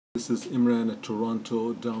This is Imran at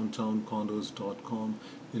Toronto, downtowncondos.com,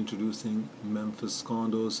 introducing Memphis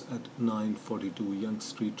Condos at 942 Yonge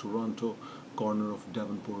Street, Toronto, corner of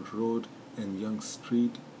Davenport Road and Yonge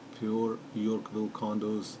Street, pure Yorkville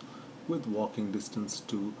condos with walking distance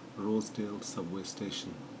to Rosedale subway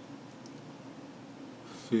station.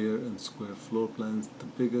 Fair and square floor plans, the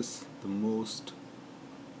biggest, the most,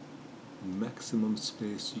 maximum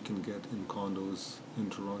space you can get in condos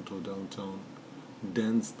in Toronto downtown.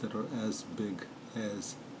 Dens that are as big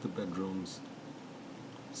as the bedrooms,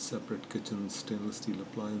 separate kitchens, stainless steel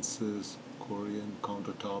appliances, Korean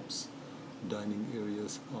countertops, dining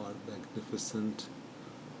areas are magnificent.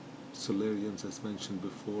 Solariums, as mentioned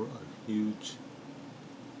before, are huge.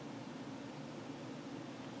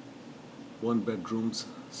 One bedrooms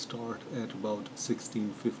start at about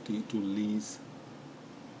 $1,650 to lease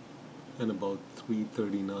and about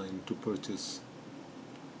 $339 to purchase.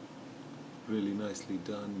 Really nicely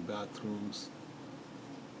done. Bathrooms,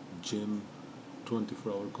 gym,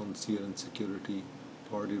 24-hour concierge and security,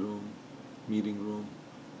 party room, meeting room,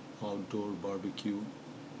 outdoor barbecue,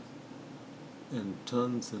 and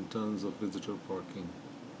tons of visitor parking.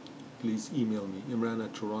 Please email me, Imran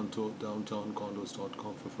at Toronto,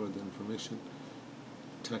 downtowncondos.com for further information.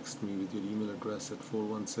 Text me with your email address at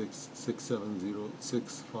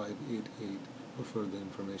 416-670-6588 for further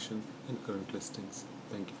information and current listings.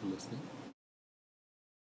 Thank you for listening.